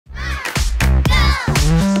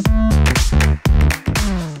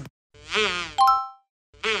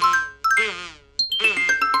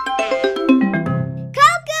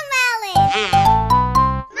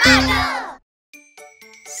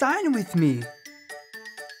with me.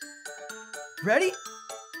 Ready?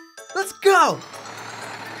 Let's go!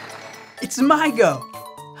 It's MyGo.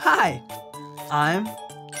 Hi, I'm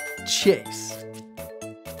Chase.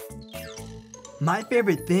 My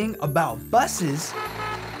favorite thing about buses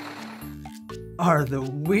are the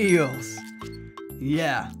wheels.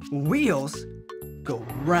 Yeah, wheels go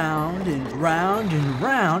round and round and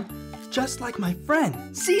round, just like my friend,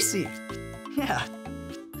 Cece. Yeah,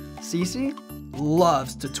 Cece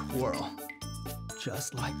loves to twirl,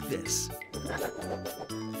 just like this.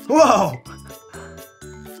 Whoa!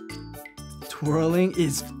 Twirling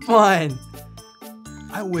is fun.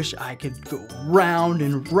 I wish I could go round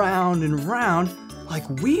and round and round like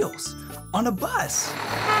wheels on a bus.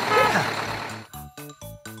 Yeah.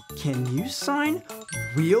 Can you sign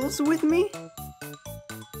wheels with me?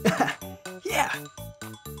 Yeah.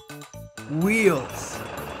 Wheels.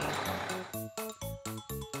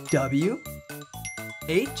 W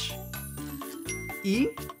H E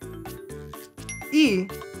E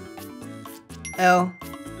L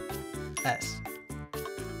S.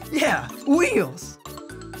 Yeah, wheels.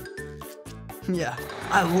 Yeah,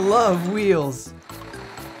 I love wheels.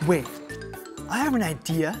 Wait, I have an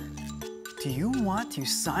idea. Do you want to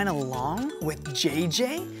sign along with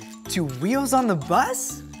JJ to Wheels on the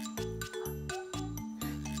Bus?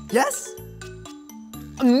 Yes?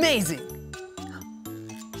 Amazing!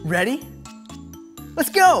 Ready? Let's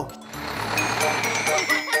go!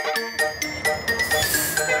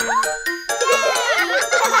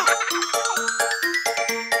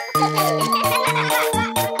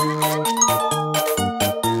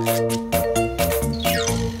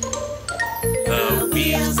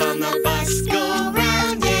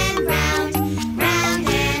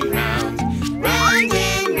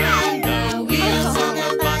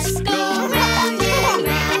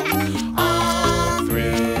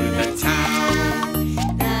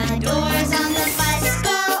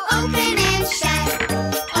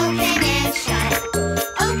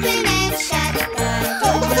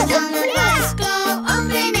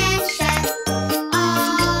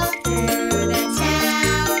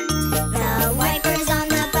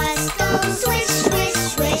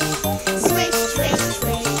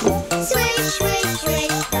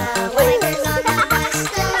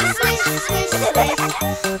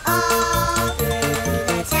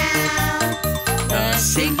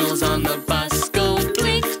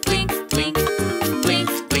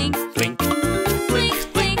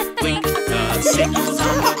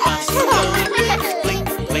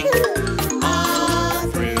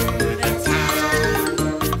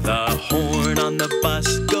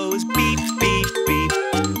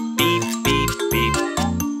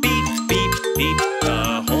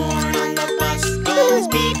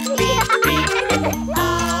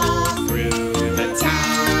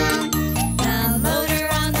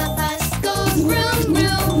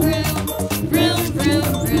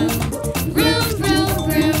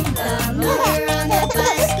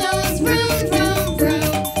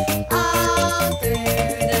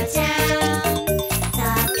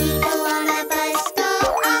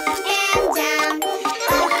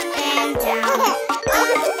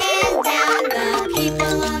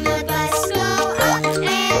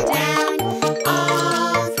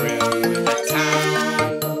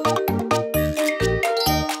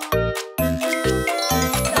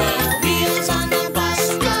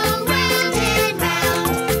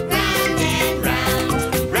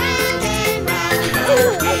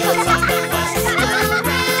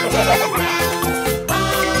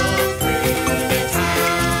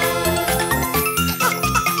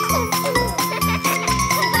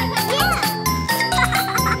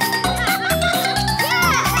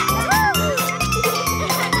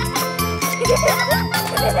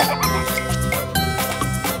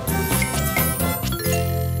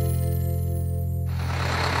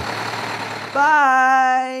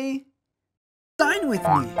 Bye! Sign with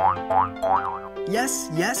me. Yes,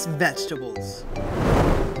 yes, vegetables.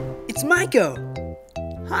 It's MyGo.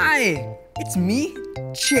 Hi, it's me,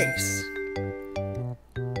 Chase.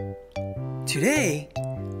 Today,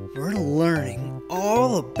 we're learning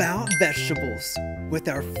all about vegetables with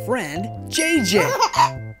our friend, JJ.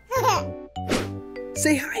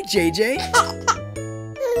 Say hi, JJ.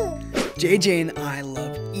 JJ and I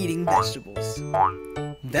love eating vegetables.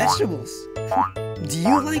 Vegetables? Do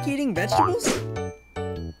you like eating vegetables?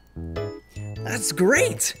 That's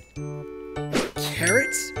great!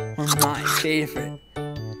 Carrots are my favorite.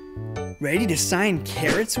 Ready to sign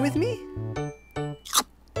carrots with me?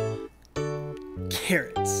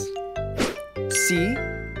 Carrots. C-A-R-R-O-T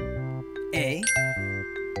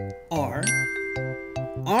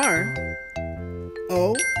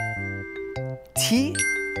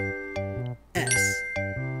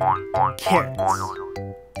carrots.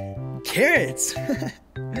 Carrots?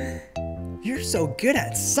 You're so good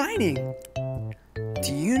at signing.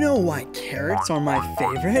 Do you know why carrots are my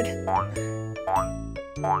favorite?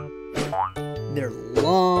 They're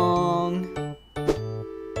long,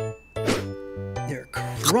 they're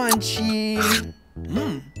crunchy,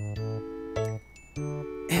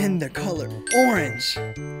 and the color orange.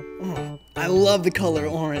 Oh, I love the color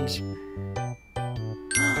orange.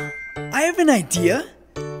 I have an idea.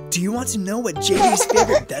 Do you want to know what JJ's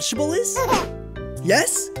favorite vegetable is?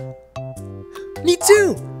 Yes? Me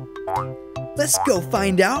too! Let's go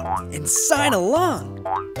find out and sign along.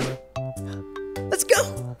 Let's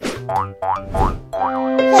go!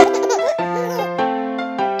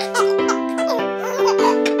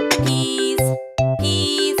 Peas,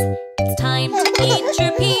 peas, it's time to eat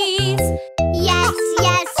your peas. Yes,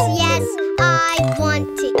 yes, yes, I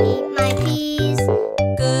want to eat my peas.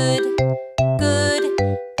 Good, good,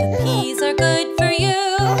 the peas are good for you.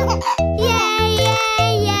 Yay, yay,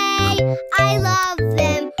 yay, I love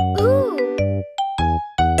them. Ooh.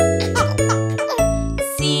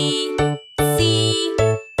 See, see,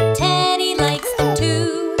 Teddy likes them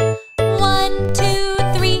too. 1, 2,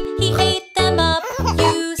 3, he ate them up,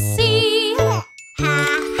 you see. Ha,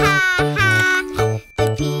 ha, ha, the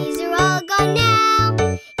peas are all gone now.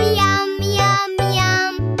 Yum, yum,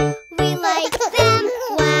 yum, we like them,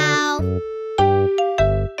 wow.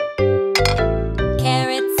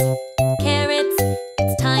 Carrots, carrots,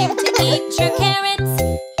 it's time to eat your carrots.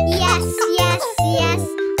 Yes, yes, yes,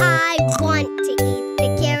 I want to eat the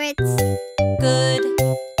carrots. Good,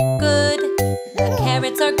 good, the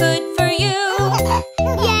carrots are good for you.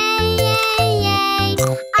 Yay, yay, yay,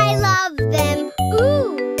 I love them, ooh.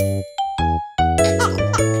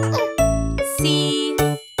 See,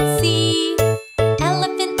 see,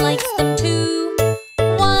 elephant likes them too.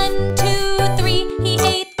 1, 2, 3, he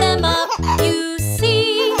ate them up, you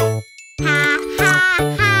see. Ha, ha,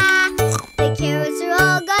 ha, the carrots are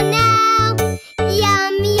all gone now.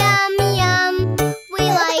 Yum, yum, yum, we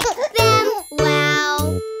like them, wow.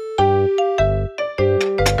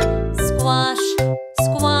 Squash,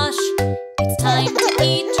 squash, it's time to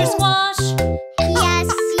eat your squash. Yes,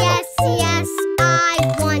 yes, yes, I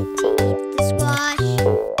want to eat the squash.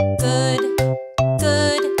 Good,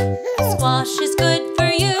 good, squash is good for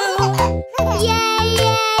you. Yay,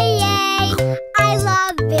 yay, yay, I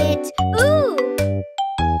love it, ooh.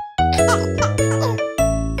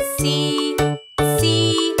 See,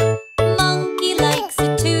 see, monkey likes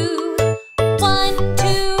it too. 1,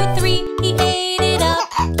 2, 3, he ate it up,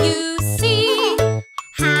 you see.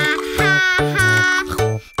 Ha, ha, ha,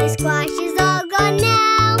 the squash is all gone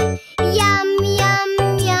now. Yum, yum,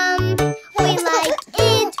 yum, we like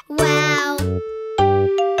it, wow.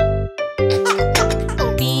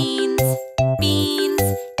 Beans, beans,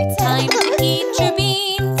 it's time to eat your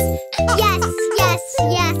beans. Yes, yes,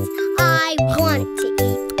 yes, I want to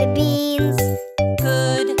eat the beans.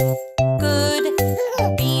 Good, good,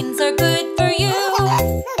 beans are good for you.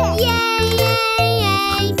 Yay, yay,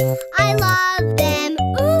 yay, I love them,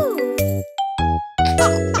 ooh.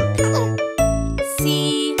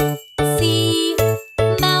 See, see,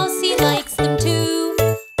 Mousy likes them too.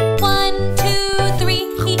 1, 2, 3,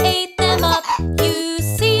 he ate them up, you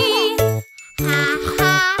see. Ha,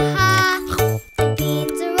 ha, ha, the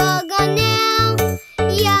beans are all gone now.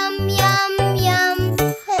 Yum, yum, yum,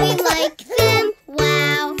 we like them,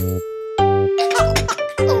 wow.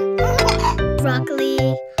 Broccoli,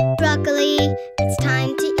 broccoli, it's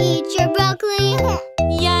time to eat your broccoli.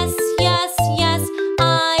 Yes, yes, yes,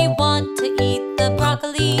 I want to eat the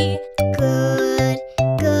broccoli. Good,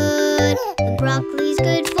 good, the broccoli's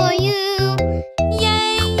good for you.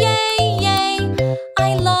 Yay, yay, yay,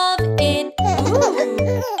 I love it. Ooh.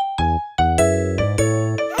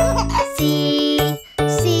 See,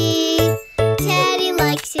 see, Teddy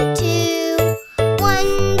likes it too.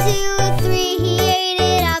 1, 2, 3, he ate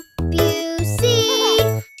it up, you see.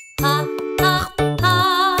 Ha, ha,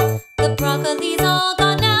 ha, the broccoli's all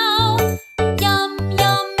gone now. Yum,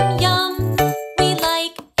 yum, yum, we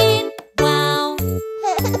like it, wow.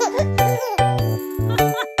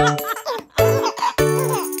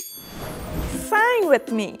 Sing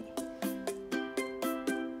with me.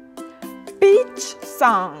 Beach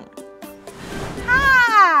song.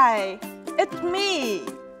 Hi, it's me,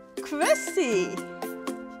 Chrissy.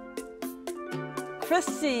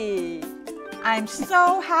 Chrissy, I'm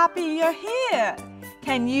so happy you're here.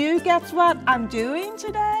 Can you guess what I'm doing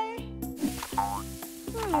today?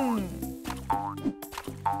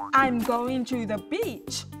 I'm going to the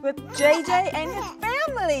beach with JJ and his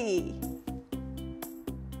family.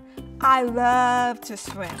 I love to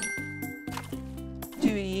swim. Do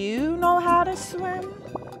you know how to swim?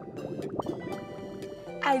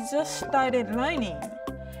 I just started learning,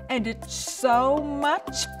 and it's so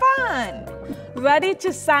much fun. Ready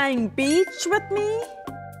to sign beach with me?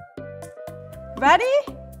 Ready?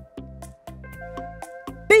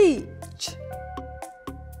 Beach.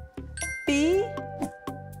 B-E-A-C-H.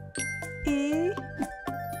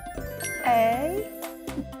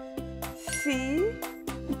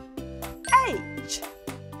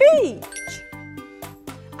 Beach.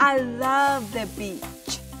 I love the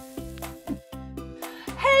beach.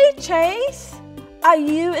 Hey Chase, are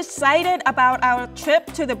you excited about our trip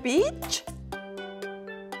to the beach?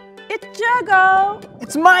 It's Jago.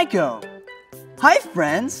 It's MyGo. Hi,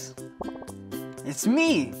 friends. It's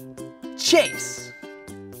me, Chase.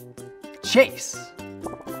 Chase.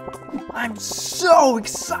 I'm so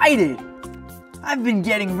excited. I've been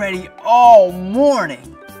getting ready all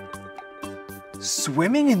morning.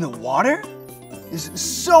 Swimming in the water is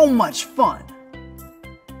so much fun.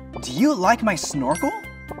 Do you like my snorkel?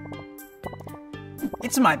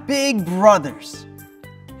 It's my big brother's,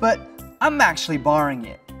 but I'm actually borrowing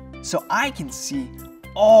it so I can see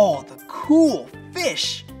all the cool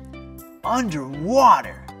fish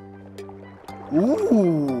underwater.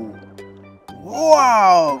 Ooh!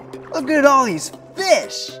 Wow! Look at all these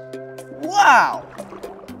fish! Wow!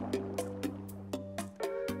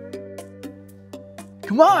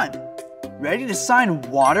 Come on! Ready to sign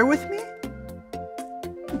water with me?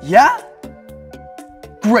 Yeah?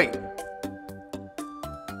 Great!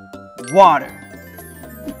 Water.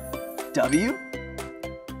 W-A-T-E-R.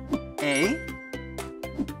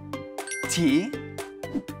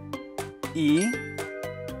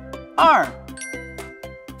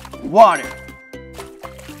 Water.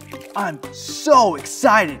 I'm so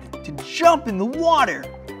excited to jump in the water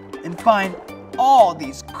and find all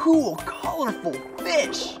these cool, colorful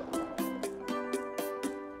fish.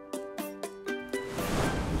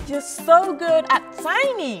 You're so good at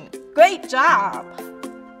signing. Great job.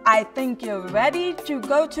 I think you're ready to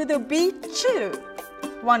go to the beach too.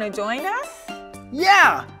 Want to join us?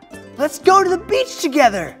 Yeah! Let's go to the beach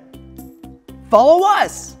together. Follow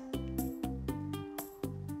us.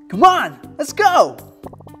 Come on, let's go.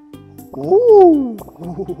 Ooh.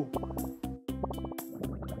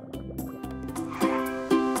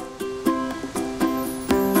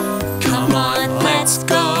 Come on, let's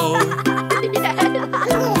go.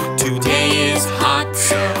 Today is hot,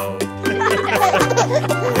 so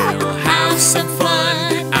we'll have some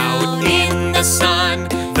fun out in the sun.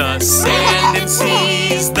 The sand and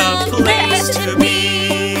sea's the place to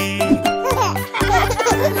be.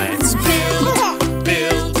 Let's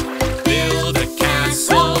build a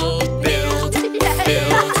castle. Build a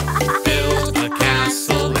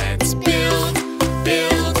castle. Let's build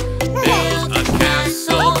a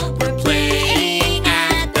castle. We're playing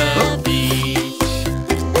at the beach.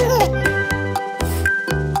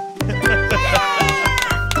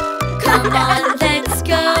 Come on, let's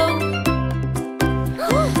go.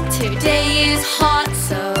 Today is hot,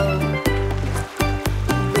 so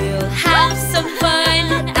we'll have some fun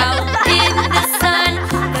out in the sun.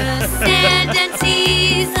 The sand and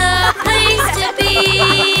sea's a place to be.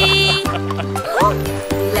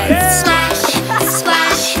 Let's splash,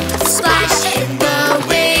 splash, splash in the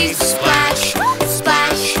waves. Splash,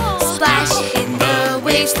 splash, splash in the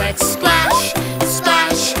waves. Let's splash,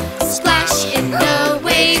 splash, splash in the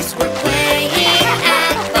waves. We're playing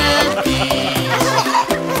at the beach.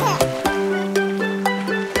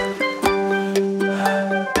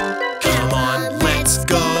 Come on, let's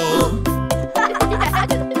go.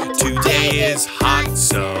 Today is hot,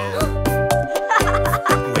 so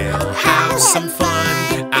we'll have some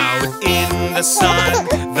fun out in the sun.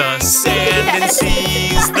 The sand and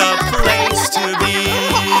sea's the place to be.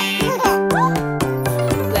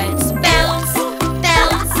 Let's bounce,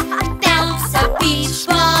 bounce, bounce a beach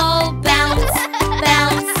ball. Bounce,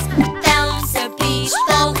 bounce, bounce a beach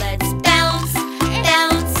ball. Let's bounce,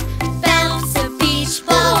 bounce, bounce a beach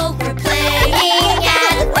ball. We're playing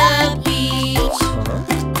at the beach.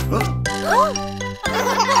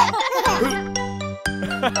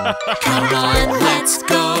 Come on, let's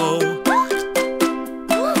go.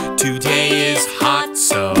 Today is hot,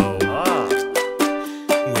 so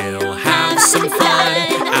we'll have some fun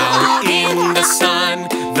out in the sun.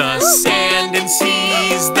 The sand and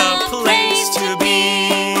sea's the place to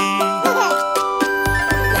be.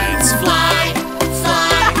 Let's fly,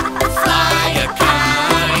 fly, fly a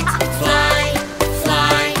kite. Fly,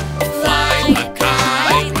 fly, fly a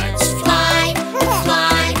kite. Let's fly,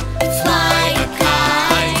 fly, fly a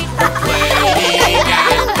kite. We're playing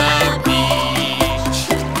at the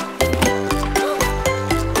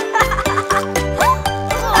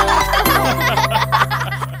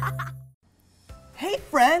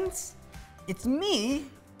friends. It's me,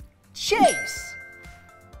 Chase.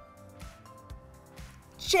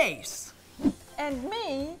 Chase. And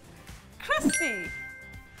me, Chrissy.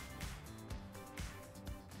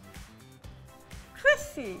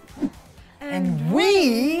 Chrissy. And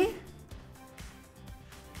we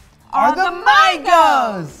are the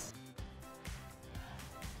MyGos.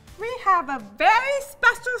 We have a very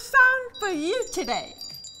special song for you today.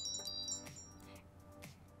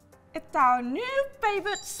 It's our new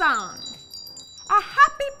favorite song, A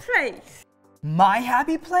Happy Place. My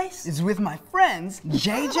happy place is with my friends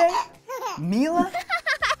JJ, Mila,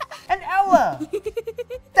 and Ella.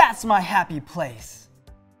 That's my happy place.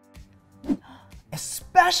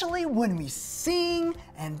 Especially when we sing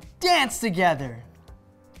and dance together.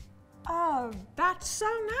 Oh, that's so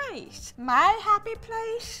nice. My happy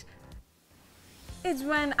place is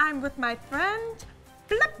when I'm with my friends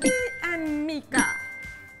Flippy and Mika.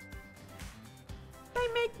 They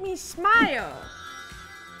make me smile.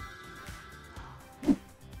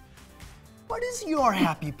 What is your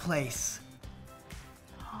happy place?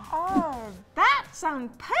 Oh, that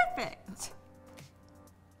sounds perfect.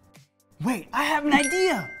 Wait, I have an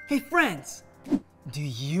idea. Hey friends, do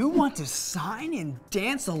you want to sign and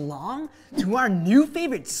dance along to our new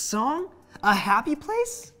favorite song, A Happy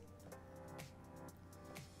Place?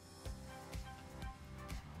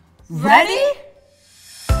 Ready?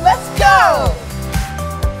 Let's go!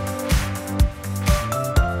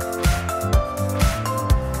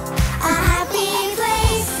 A happy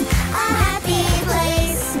place, a happy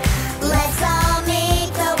place. Let's all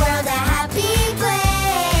make the world a happy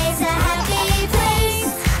place. A happy place,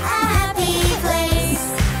 a happy place.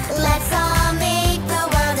 Let's all make the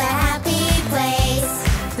world a happy place.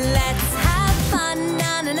 Let's have fun,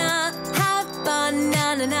 na na na. Have fun,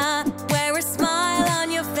 na na na. Wear a smile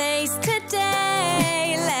on your face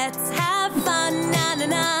today. Let's have fun, na na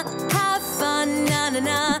na. Have fun, na na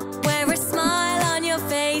na. Wear a smile on your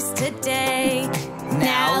face today.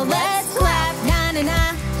 Now let's clap, na na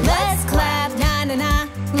na. Let's clap, na na na.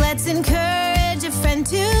 Let's encourage a friend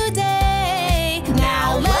today.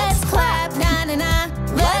 Now let's clap, na na na.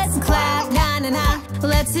 Let's clap, na na na.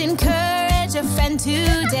 Let's encourage a friend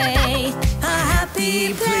today. A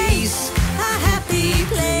happy place, a happy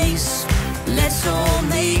place. Let's all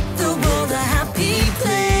make the world a happy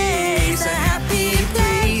place. A happy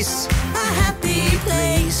place, a happy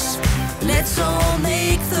place. Let's all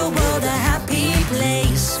make the world a happy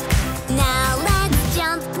place. Now let's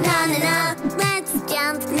jump, na na na. Let's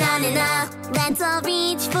jump, na na na. Let's all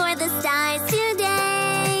reach for the stars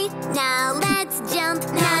today. Now let's jump,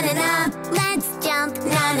 na na na. Let's jump,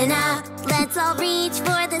 na na na. Let's all reach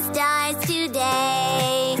for the stars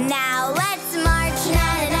today. Now let's march, na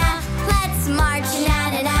na na. Let's march, na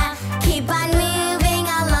na na. Keep on moving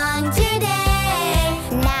along today.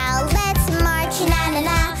 Now let's march, na na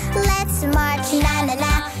na. Let's march, na na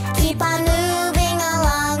na. Keep on moving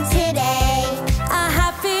along today. A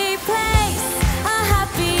happy place, a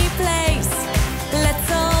happy place.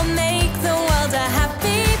 Let's all make the world a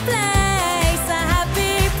happy place. A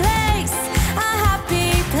happy place, a happy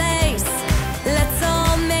place. Let's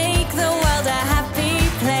all make the world a happy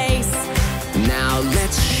place. Now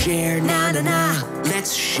let's share, na na na.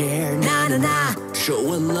 Let's share, na na na. Show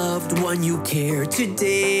a loved one you care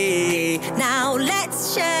today. Now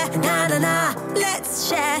let's share, na na na. Let's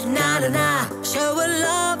share, na na na. Show a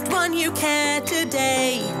loved one you care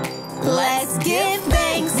today. Let's give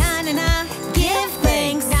thanks, na na na. Give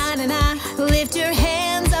thanks, na na na. Lift your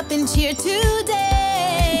hands up and cheer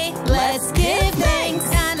today. Let's give thanks,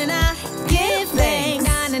 na na na. Give thanks,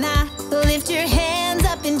 na na na. Lift your hands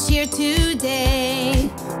up and cheer today.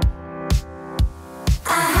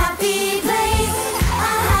 A happy place,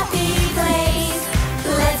 a happy place.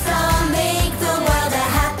 Let's all make the world a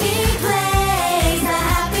happy place. A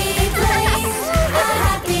happy place, a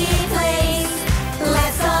happy place.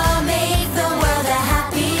 Let's all make the world a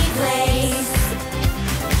happy place.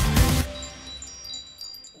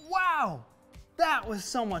 Wow, that was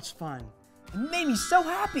so much fun. It made me so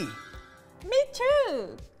happy. Me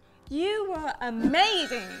too. You were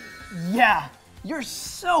amazing. Yeah, you're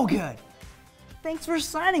so good. Thanks for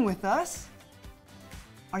signing with us.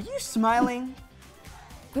 Are you smiling?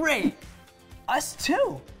 Great. Us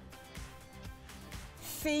too.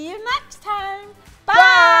 See you next time.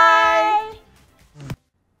 Bye.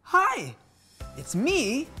 Hi, it's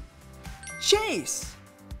me, Chase.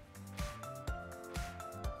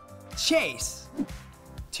 Chase.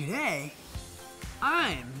 Today,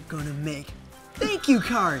 I'm gonna make thank you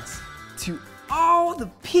cards to all the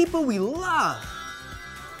people we love.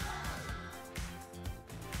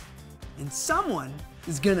 And someone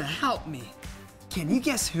is gonna help me Can you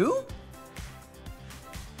guess who?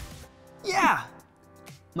 Yeah,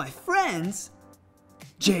 my friends,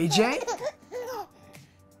 JJ,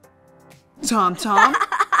 Tom Tom,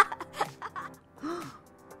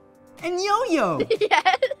 and Yo-Yo.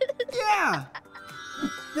 Yes. Yeah,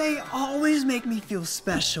 they always make me feel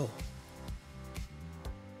special.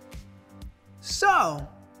 So,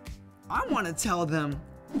 I want to tell them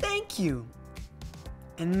thank you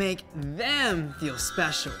and make them feel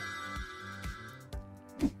special.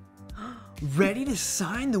 Ready to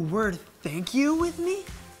sign the word thank you with me?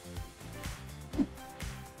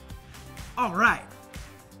 All right.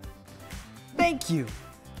 Thank you.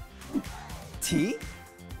 T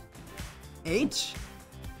H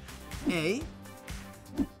A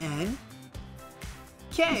N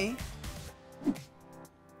K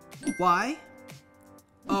Y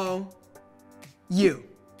O U.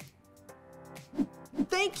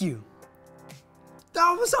 Thank you.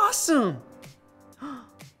 That was awesome.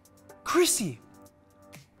 Chrissy,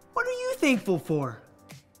 what are you thankful for?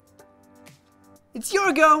 It's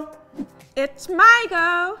your go. It's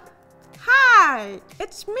MyGo. Hi,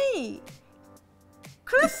 it's me,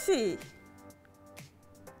 Chrissy.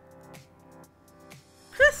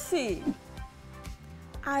 Chrissy,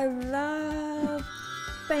 I love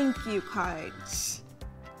thank you cards.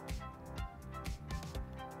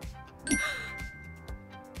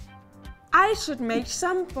 I should make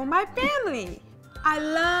some for my family. I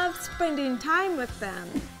love spending time with them.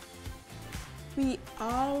 We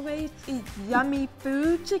always eat yummy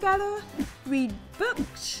food together, read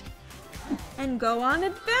books, and go on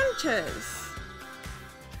adventures.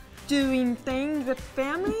 Doing things with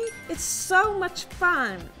family is so much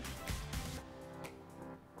fun.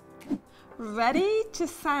 Ready to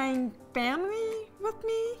sign family with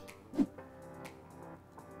me?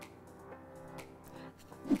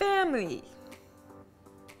 Family.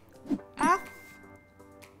 F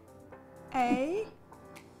A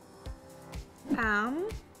M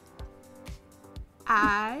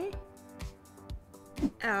I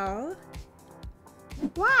L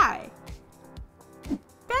Y.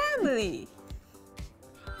 Family.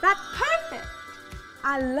 That's perfect.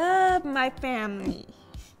 I love my family.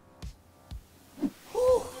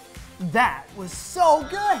 Whew, that was so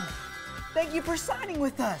good. Thank you for signing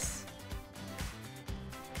with us.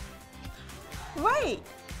 Wait,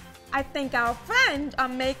 I think our friends are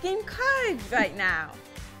making cards right now.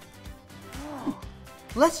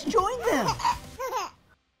 Let's join them.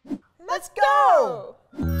 Let's go!